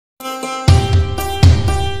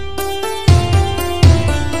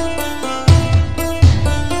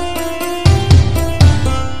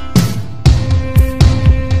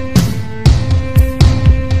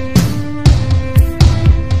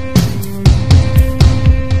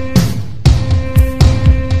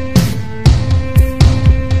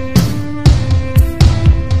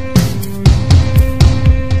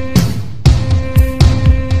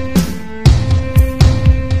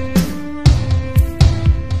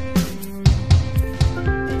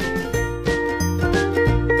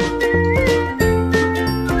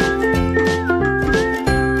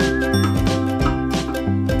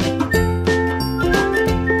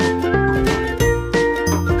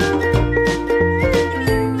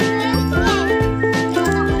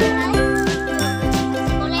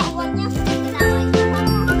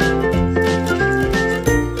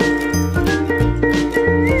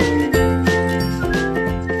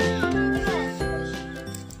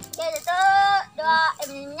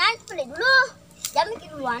itu play dulu. Jangan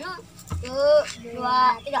bikin dulu anu. 1,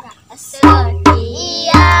 2, 3.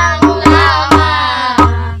 Sekian lama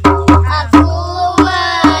aku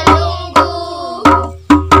menunggu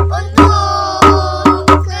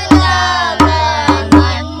untuk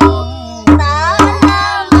kedatanganmu tak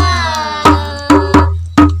lama.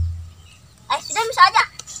 Sudah bisa aja.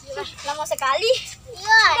 Lama sekali.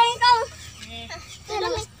 Iya. Kau.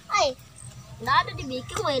 Nggak ada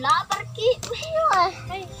dibikin, wah lapar ki.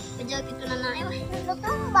 Kerja gitu nanai wah. Lu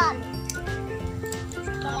kembar.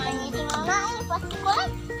 Kalau yang itu nanai pas sekolah.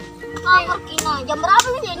 Lapar kina. Jam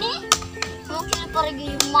berapa ini? Mungkin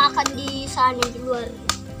pergi makan di sana di luar.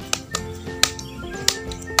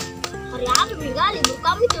 Hari apa juga libur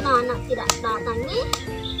kami tuh anak tidak datang nih.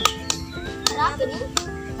 Hari apa nih?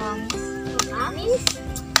 Habis.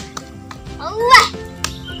 Wah.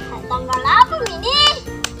 Tanggal apa ini?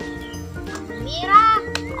 Merah,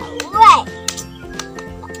 weh,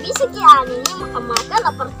 bisa kian ini makan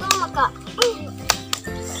lapar tuh maka,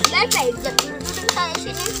 lepas duduk saya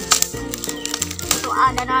sini, tuh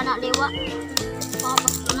ada anak lewat, apa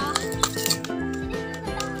kena?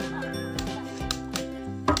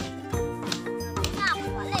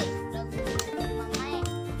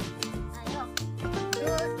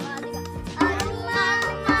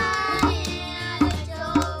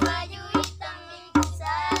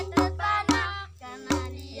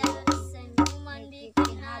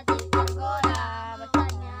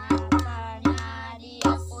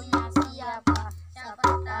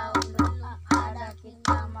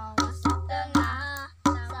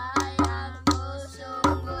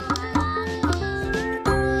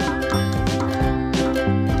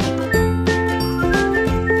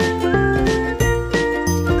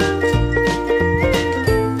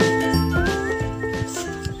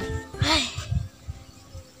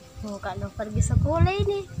 Kalau pergi sekolah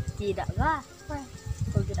ini tidak kah?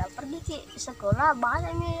 Kalau tidak pergi ke sekolah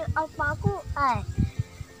banyak nih apa aku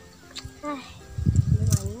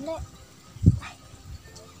gimana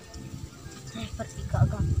pergi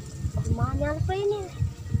kagak kemana apa ini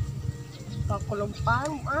aku lupa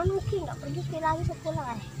anu ki nggak pergi ke lagi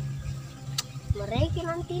sekolah mereka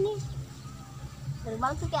nanti nih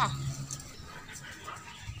terbantu kah?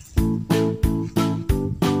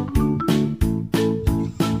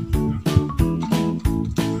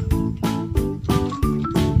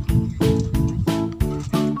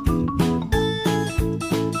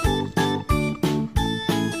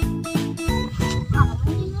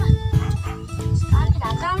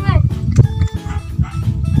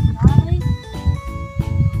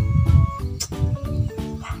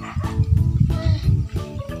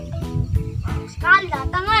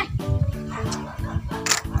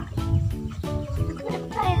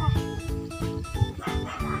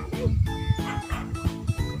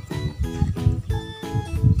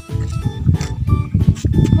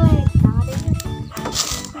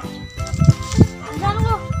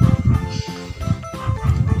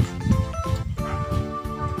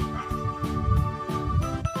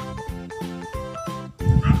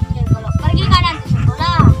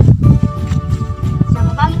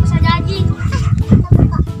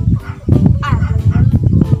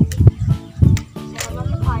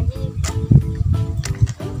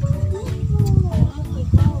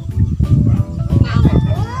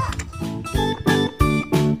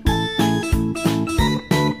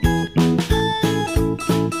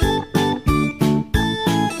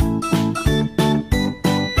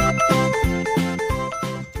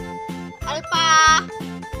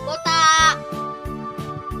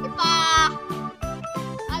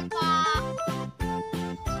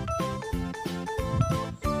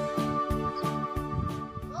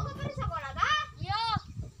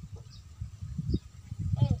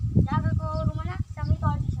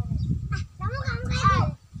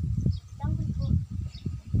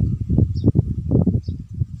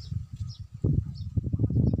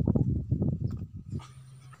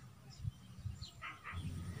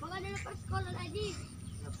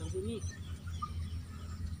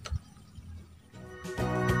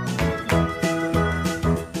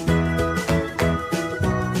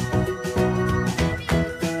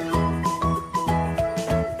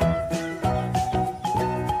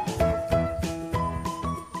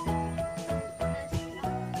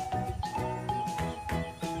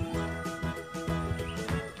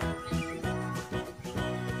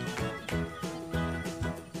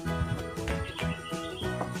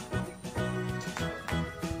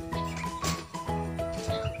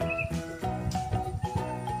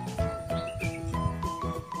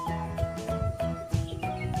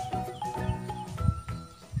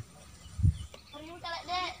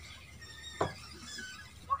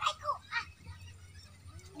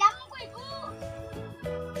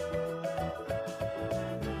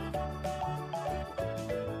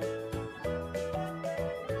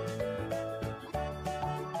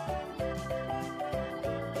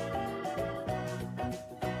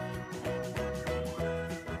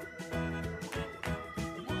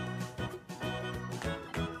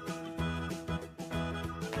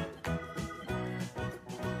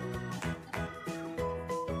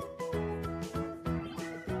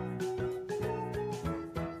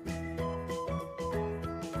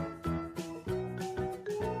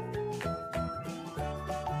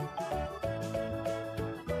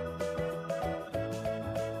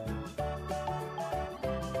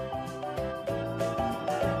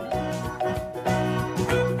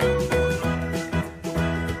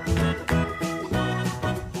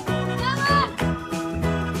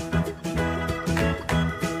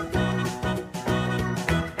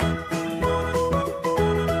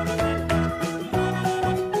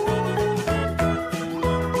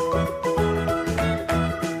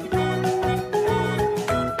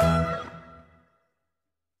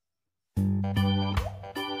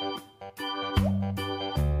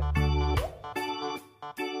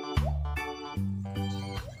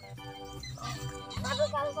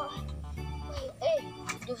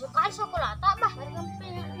 Justru kan sekolah tak bah.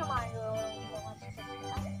 Berkempil sama yo.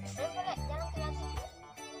 Boleh jangan kreatif.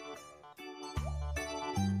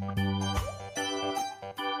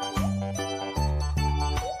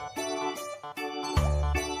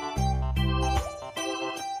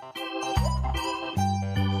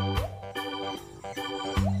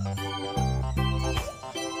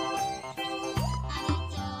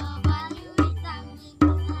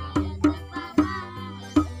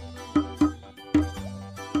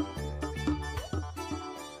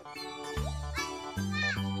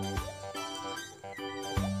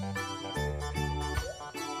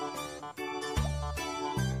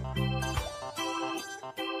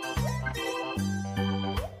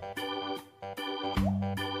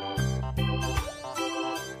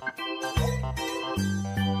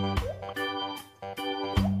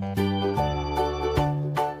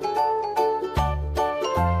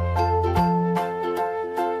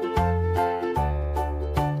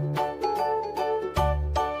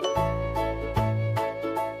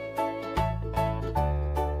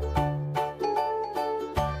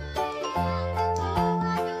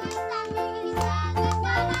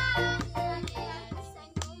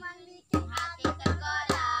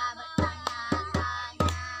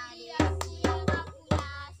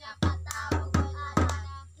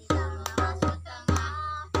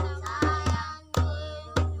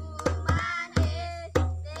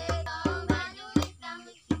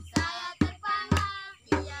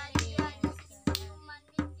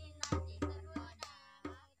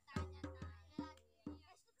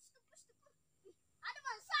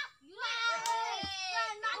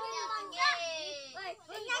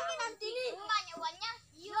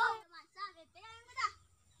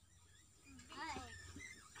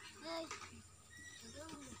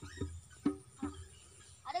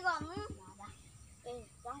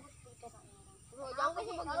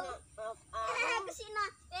 Kesini,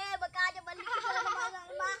 bekerja balik ke bahan.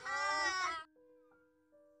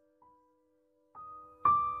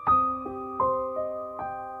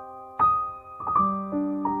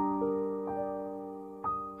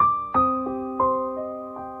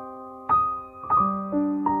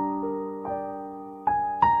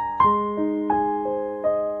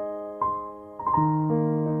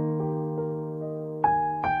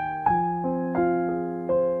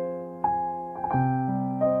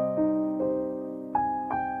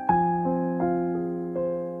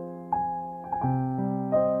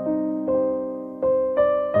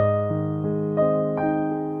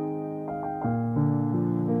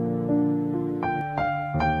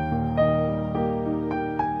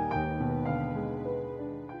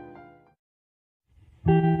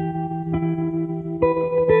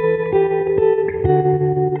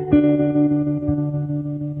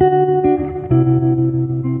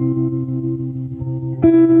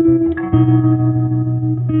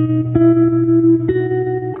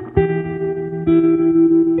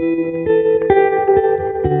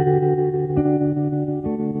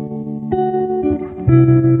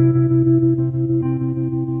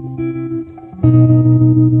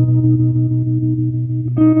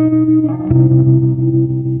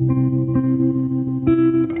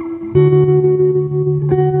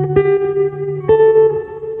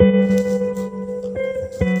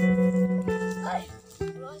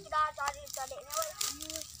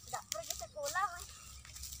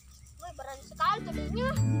 Berani sekali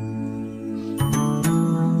jadinya.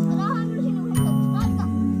 Istirahat dulu sini, udah istirahat kak.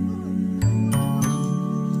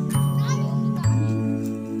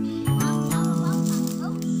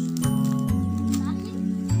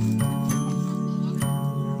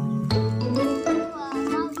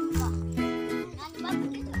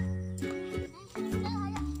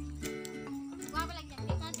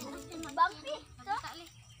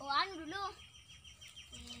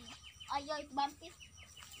 Ayo itu bangkit.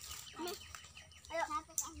 Ayo.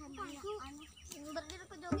 Berdiri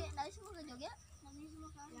ke joget. Dari semua ke joget. Dari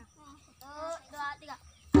semua kan. 1, 2, 3.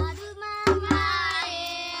 Aduh mama,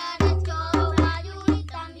 ada cowok baju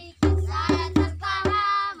hitam bikin saya terpana.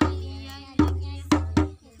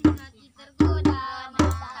 Hati tergoda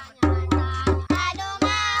matanya. Aduh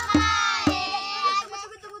mama,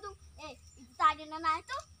 tunggu. Itu tadi Nana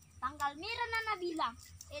itu tanggal merah Nana bilang.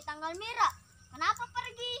 Tanggal merah. Kenapa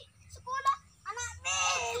pergi?